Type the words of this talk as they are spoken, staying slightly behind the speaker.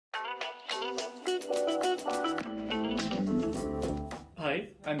Hi,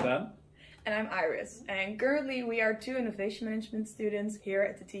 I'm Daan. And I'm Iris, and currently we are two innovation management students here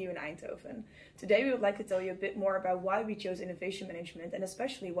at the TU in Eindhoven. Today we would like to tell you a bit more about why we chose innovation management and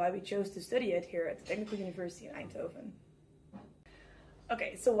especially why we chose to study it here at the Technical University in Eindhoven.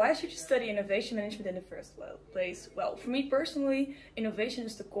 Okay, so why should you study innovation management in the first place? Well, for me personally, innovation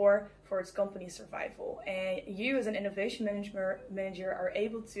is the core for its company's survival. And you as an innovation manager are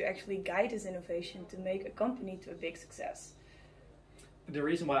able to actually guide this innovation to make a company to a big success. The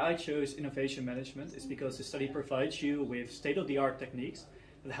reason why I chose innovation management is because the study provides you with state-of-the-art techniques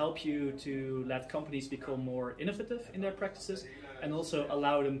that help you to let companies become more innovative in their practices and also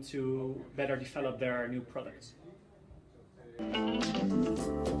allow them to better develop their new products.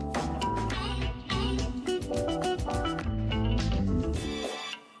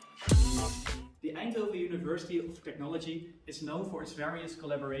 The Eindhoven University of Technology is known for its various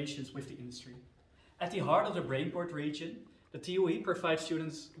collaborations with the industry. At the heart of the Brainport region, the TUE provides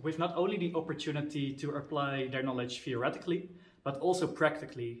students with not only the opportunity to apply their knowledge theoretically, but also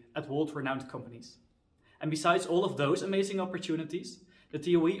practically at world-renowned companies. And besides all of those amazing opportunities, the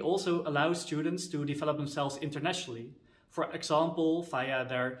TUE also allows students to develop themselves internationally, for example via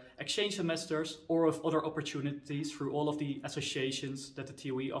their exchange semesters or with other opportunities through all of the associations that the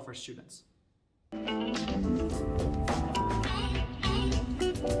TUE offers students.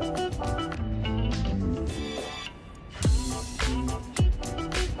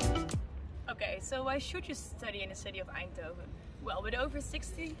 Okay, so why should you study in the city of Eindhoven? Well, with over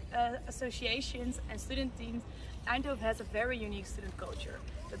 60 associations and student teams, Eindhoven has a very unique student culture.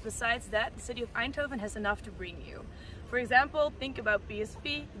 But besides that, the city of Eindhoven has enough to bring you. For example, think about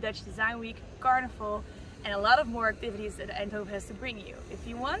PSP, the Dutch Design Week, Carnival, and a lot of more activities that Eindhoven has to bring you. If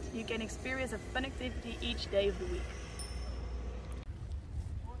you want, you can experience a fun activity each day of the week.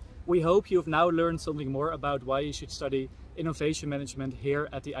 We hope you've now learned something more about why you should study innovation management here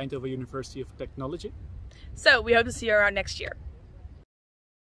at the Eindhoven University of Technology. So we hope to see you around next year.